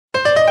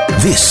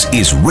This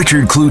is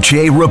Richard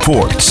Cloutier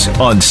Reports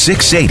on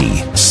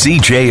 680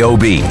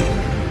 CJOB.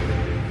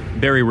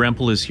 Barry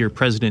Rempel is here,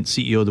 President,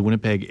 CEO of the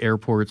Winnipeg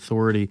Airports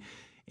Authority.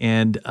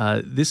 And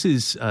this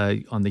is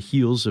on the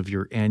heels of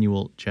your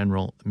annual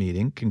general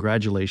meeting.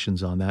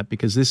 Congratulations on that,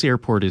 because this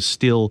airport is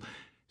still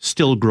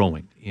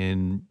growing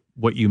in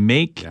what you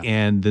make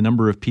and the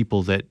number of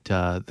people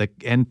that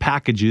and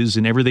packages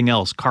and everything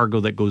else, cargo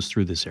that goes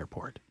through this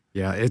airport.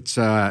 Yeah, it's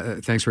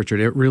thanks, Richard.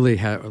 It really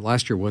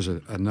last year was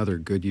another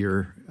good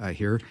year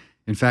here.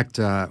 In fact,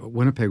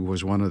 Winnipeg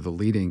was one of the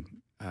leading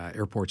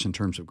airports in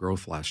terms of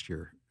growth last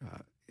year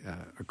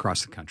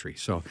across the country.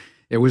 So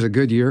it was a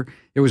good year.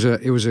 It was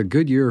a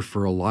good year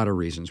for a lot of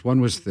reasons.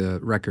 One was the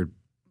record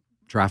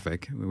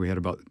traffic. We had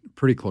about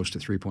pretty close to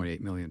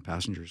 3.8 million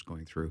passengers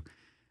going through.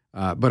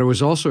 But it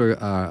was also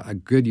a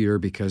good year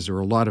because there were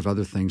a lot of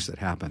other things that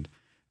happened.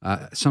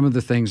 Some of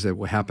the things that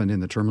happened in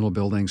the terminal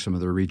building, some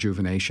of the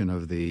rejuvenation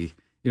of the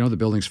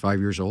building's 5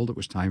 years old. It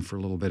was time for a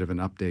little bit of an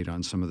update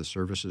on some of the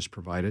services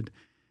provided.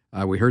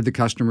 We heard the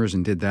customers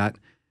and did that.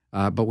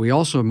 But we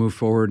also moved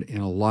forward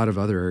in a lot of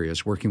other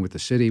areas, working with the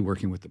city,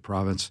 working with the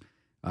province,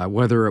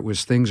 whether it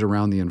was things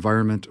around the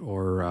environment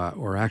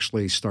or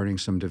actually starting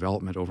some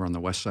development over on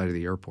the west side of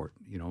the airport,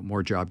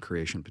 more job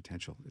creation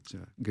potential. It's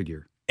a good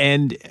year.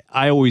 And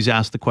I always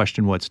ask the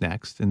question, what's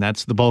next? And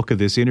that's the bulk of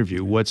this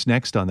interview. What's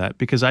next on that?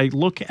 Because I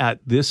look at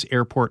this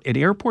airport and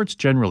airports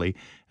generally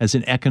as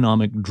an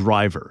economic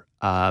driver,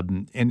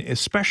 and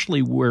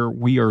especially where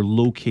we are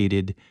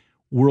located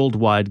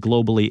worldwide,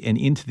 globally, and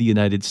into the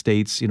United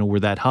States, we're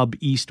that hub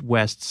east,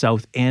 west,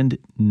 south, and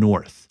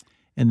north.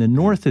 And the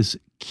north is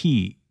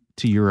key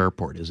to your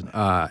airport, isn't it?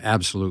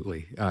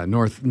 Absolutely.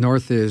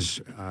 North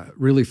is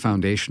really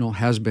foundational,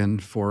 has been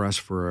for us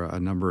for a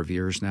number of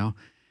years now.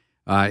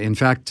 In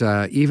fact,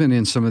 even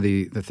in some of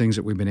the things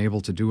that we've been able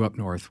to do up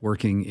north,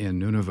 working in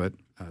Nunavut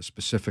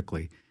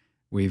specifically,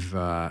 we've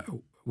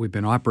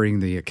been operating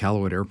the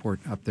Iqaluit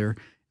Airport up there.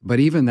 But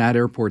even that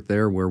airport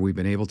there, where we've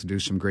been able to do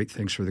some great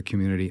things for the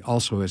community,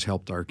 also has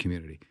helped our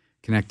community.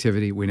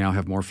 Connectivity, we now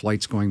have more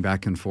flights going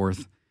back and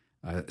forth,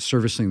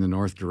 servicing the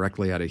north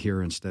directly out of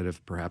here instead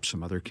of perhaps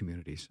some other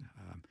communities.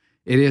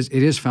 It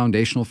is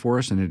foundational for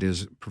us, and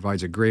it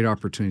provides a great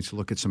opportunity to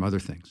look at some other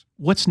things.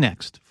 What's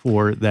next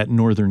for that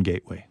northern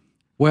gateway?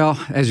 Well,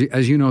 as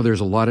you know, there's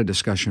a lot of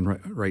discussion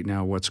right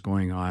now what's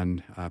going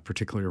on,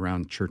 particularly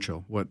around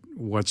Churchill.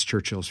 What's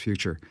Churchill's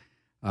future?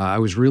 I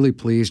was really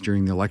pleased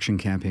during the election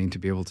campaign to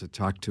be able to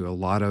talk to a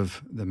lot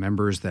of the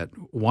members that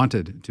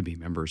wanted to be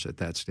members at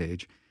that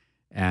stage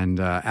and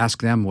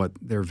ask them what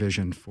their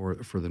vision for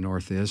the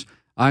North is.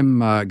 I'm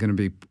going to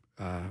be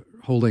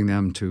holding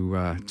them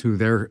to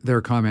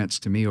their comments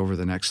to me over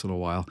the next little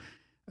while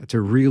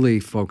to really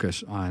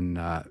focus on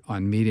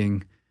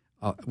meeting.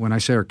 When I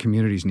say our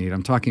community's need,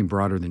 I'm talking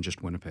broader than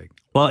just Winnipeg.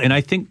 Well, and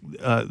I think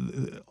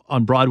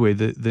on Broadway,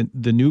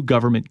 the new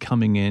government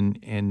coming in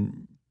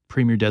and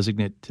Premier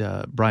Designate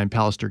Brian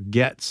Pallister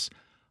gets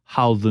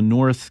how the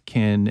North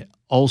can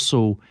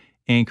also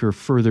anchor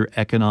further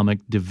economic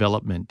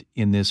development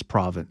in this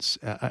province.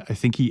 I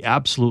think he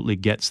absolutely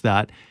gets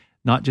that,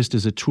 not just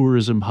as a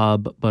tourism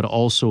hub, but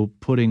also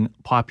putting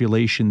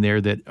population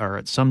there that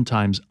are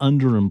sometimes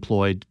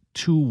underemployed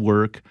to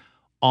work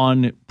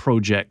on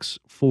projects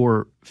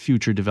for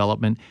future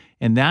development.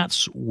 And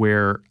that's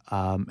where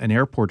an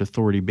airport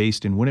authority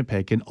based in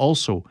Winnipeg can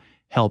also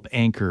help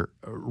anchor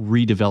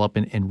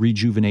redevelopment and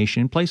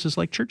rejuvenation in places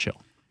like Churchill.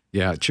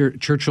 Yeah,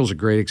 Churchill's a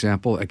great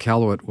example.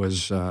 Iqaluit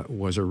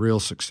was a real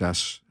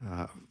success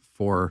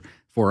for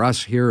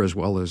us here as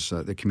well as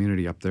the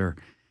community up there.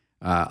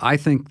 I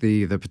think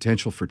the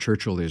potential for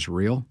Churchill is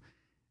real.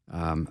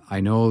 I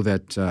know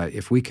that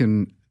if we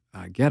can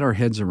get our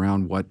heads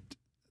around what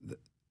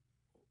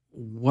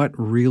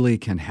really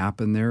can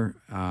happen there,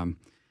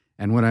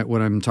 and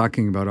what I'm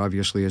talking about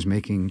obviously is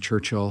making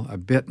Churchill a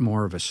bit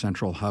more of a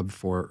central hub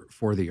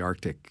for the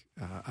Arctic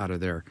out of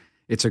there.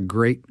 It's a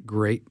great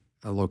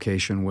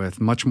location with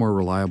much more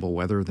reliable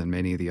weather than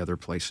many of the other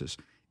places.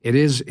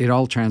 It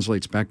all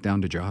translates back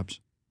down to jobs.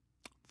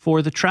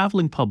 For the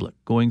traveling public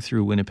going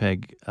through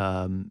Winnipeg,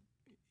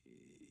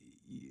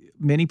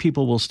 many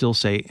people will still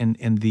say,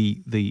 and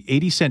the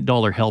 80-cent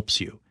dollar helps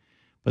you,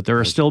 but there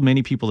are still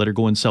many people that are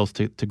going south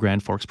to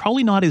Grand Forks.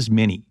 Probably not as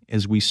many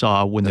as we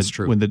saw when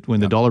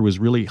the dollar was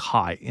really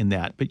high in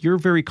that. But you're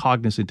very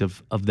cognizant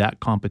of that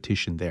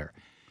competition there.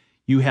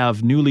 You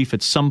have New Leaf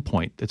at some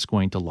point that's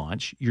going to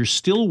launch. You're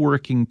still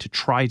working to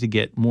try to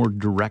get more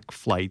direct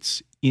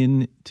flights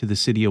into the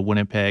city of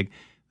Winnipeg.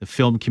 The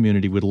film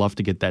community would love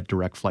to get that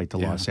direct flight to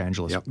Los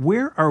Angeles. Yep.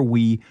 Where are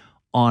we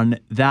on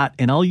that?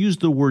 And I'll use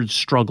the word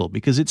struggle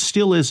because it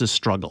still is a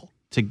struggle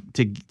to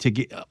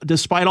get,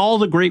 despite all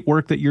the great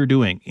work that you're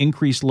doing,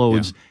 increased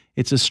loads.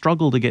 It's a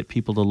struggle to get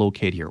people to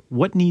locate here.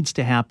 What needs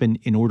to happen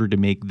in order to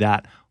make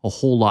that a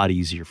whole lot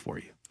easier for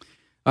you?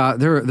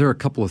 There are a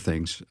couple of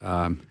things.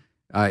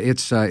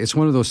 It's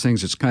one of those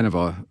things. It's kind of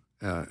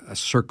a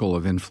circle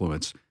of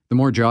influence. The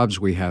more jobs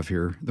we have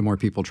here, the more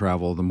people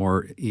travel,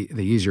 the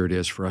easier it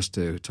is for us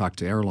to talk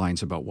to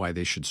airlines about why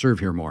they should serve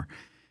here more.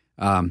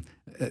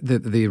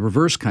 the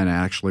reverse kind of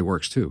actually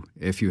works too.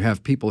 If you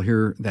have people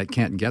here that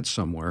can't get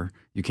somewhere,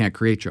 you can't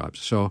create jobs.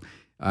 So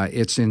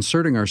it's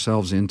inserting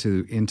ourselves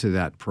into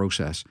that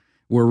process.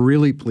 We're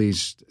really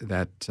pleased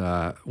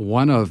that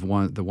one of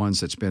the ones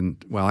that's been,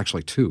 well,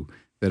 actually two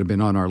that have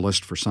been on our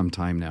list for some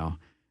time now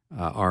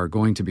are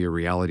going to be a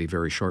reality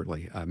very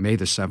shortly. May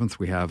the 7th,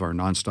 we have our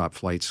nonstop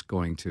flights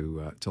going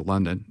to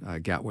London,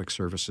 Gatwick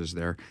services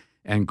there,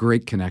 and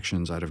great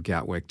connections out of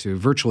Gatwick to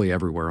virtually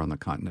everywhere on the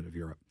continent of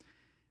Europe.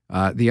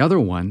 The other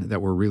one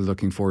that we're really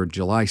looking forward,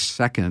 July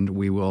 2nd,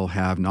 we will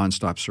have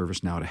nonstop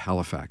service now to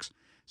Halifax.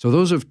 So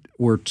those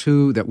were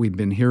two that we've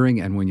been hearing,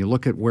 and when you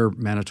look at where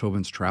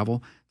Manitobans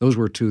travel, those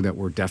were two that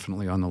were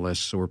definitely on the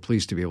list, so we're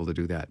pleased to be able to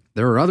do that.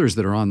 There are others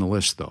that are on the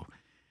list, though.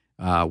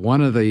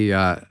 One of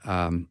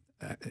the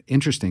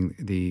interesting,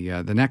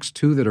 the next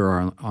two that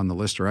are on the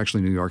list are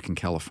actually New York and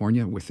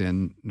California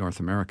within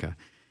North America,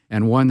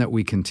 and one that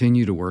we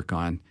continue to work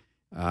on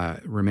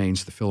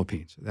remains the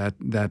Philippines.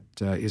 That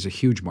is a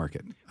huge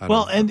market.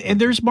 Well, and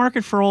there's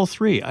market for all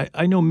three.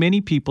 I know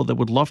many people that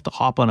would love to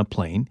hop on a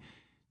plane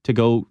to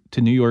go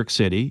to New York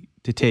City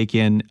to take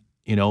in,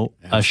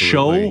 a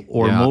show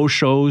or more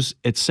shows,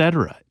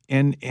 etc.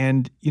 And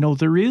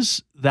there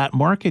is that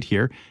market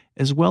here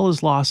as well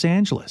as Los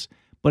Angeles.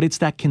 But it's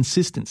that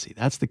consistency.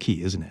 That's the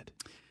key, isn't it?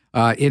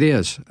 It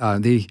is.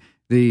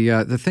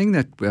 The thing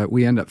that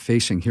we end up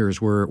facing here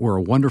is we're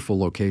a wonderful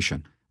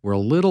location. We're a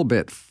little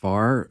bit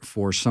far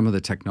for some of the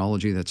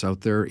technology that's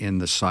out there in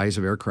the size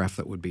of aircraft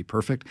that would be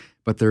perfect,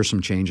 but there's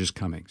some changes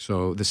coming.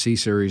 So the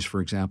C-Series, for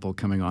example,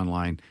 coming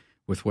online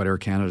with what Air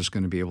Canada is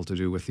going to be able to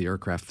do with the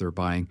aircraft they're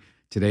buying.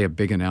 Today, a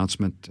big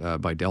announcement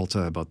by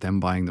Delta about them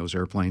buying those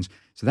airplanes.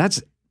 So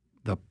that's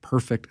the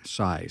perfect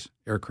size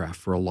aircraft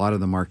for a lot of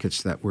the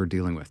markets that we're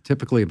dealing with,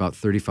 typically about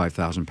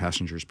 35,000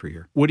 passengers per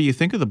year. What do you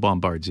think of the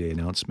Bombardier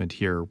announcement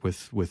here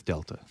with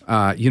Delta?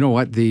 You know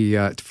what?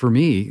 For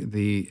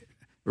me,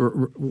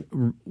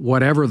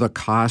 whatever the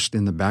cost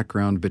in the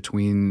background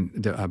between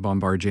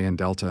Bombardier and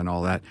Delta and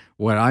all that,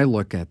 what I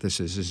look at this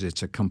is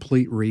it's a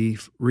complete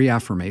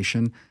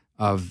reaffirmation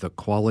of the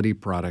quality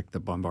product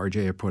that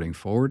Bombardier are putting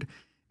forward,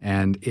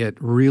 and it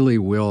really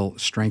will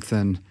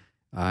strengthen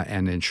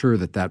and ensure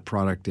that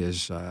product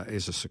is a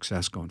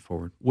success going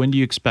forward. When do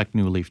you expect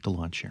New Leaf to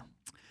launch here?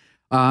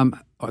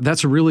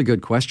 That's a really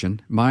good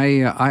question.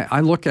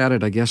 I look at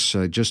it, I guess,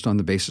 just on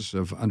the basis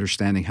of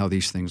understanding how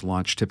these things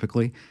launch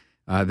typically.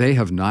 They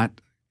have not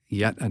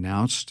yet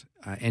announced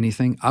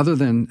anything other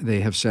than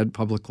they have said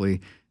publicly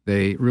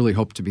they really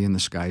hope to be in the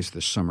skies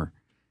this summer.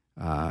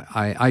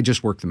 I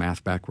just work the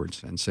math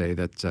backwards and say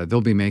that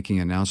they'll be making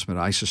an announcement,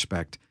 I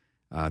suspect.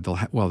 They'll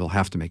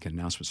have to make an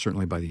announcement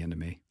certainly by the end of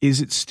May.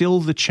 Is it still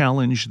the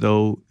challenge,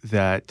 though,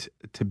 that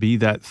to be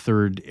that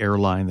third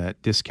airline,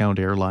 that discount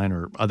airline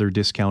or other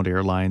discount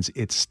airlines,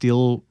 it's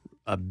still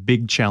a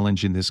big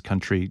challenge in this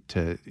country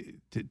to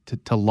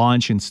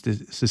launch and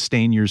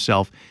sustain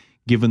yourself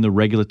given the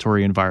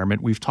regulatory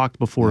environment? We've talked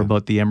before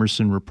about the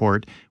Emerson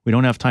report. We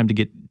don't have time to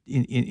get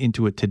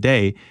into it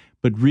today,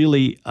 but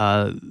really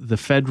the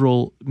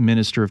federal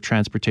Minister of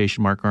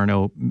Transportation, Marc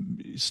Garneau,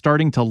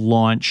 starting to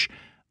launch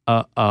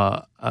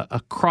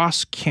a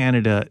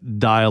cross-Canada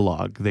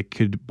dialogue that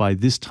could, by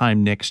this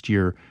time next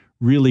year,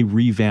 really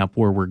revamp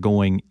where we're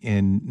going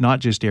in not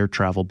just air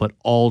travel, but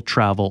all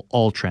travel,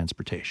 all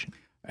transportation.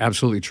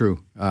 Absolutely true.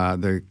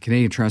 The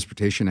Canadian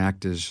Transportation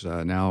Act is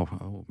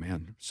now,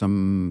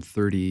 some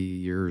 30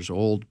 years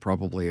old,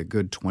 probably a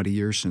good 20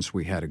 years since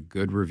we had a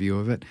good review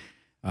of it.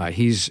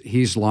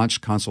 He's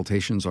launched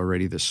consultations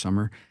already this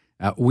summer.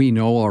 We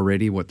know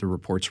already what the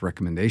report's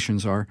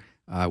recommendations are.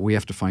 We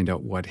have to find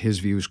out what his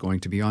view is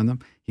going to be on them.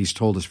 He's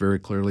told us very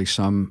clearly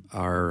some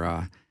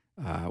are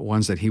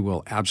ones that he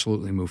will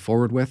absolutely move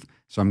forward with.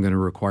 Some are going to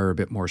require a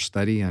bit more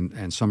study,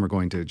 and some are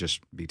going to just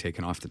be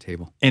taken off the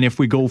table. And if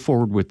we go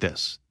forward with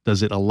this,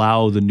 does it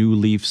allow the New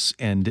Leafs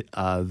and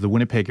the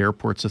Winnipeg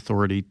Airports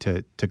Authority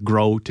to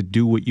grow, to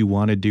do what you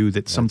want to do,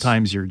 that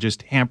sometimes you're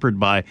just hampered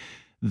by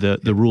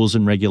the rules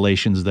and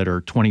regulations that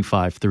are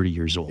 25, 30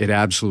 years old? It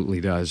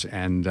absolutely does.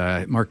 And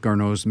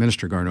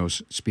Minister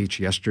Garneau's speech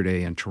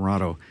yesterday in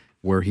Toronto,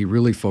 where he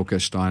really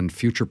focused on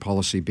future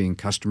policy being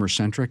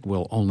customer-centric,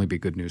 will only be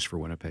good news for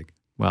Winnipeg.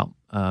 Well,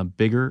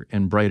 bigger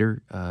and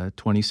brighter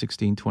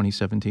 2016,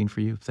 2017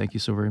 for you. Thank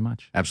you so very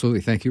much. Absolutely.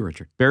 Thank you,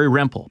 Richard. Barry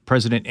Rempel,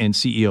 President and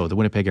CEO of the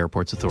Winnipeg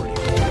Airports Authority.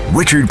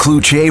 Richard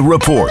Cloutier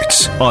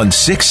reports on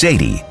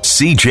 680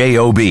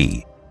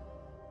 CJOB.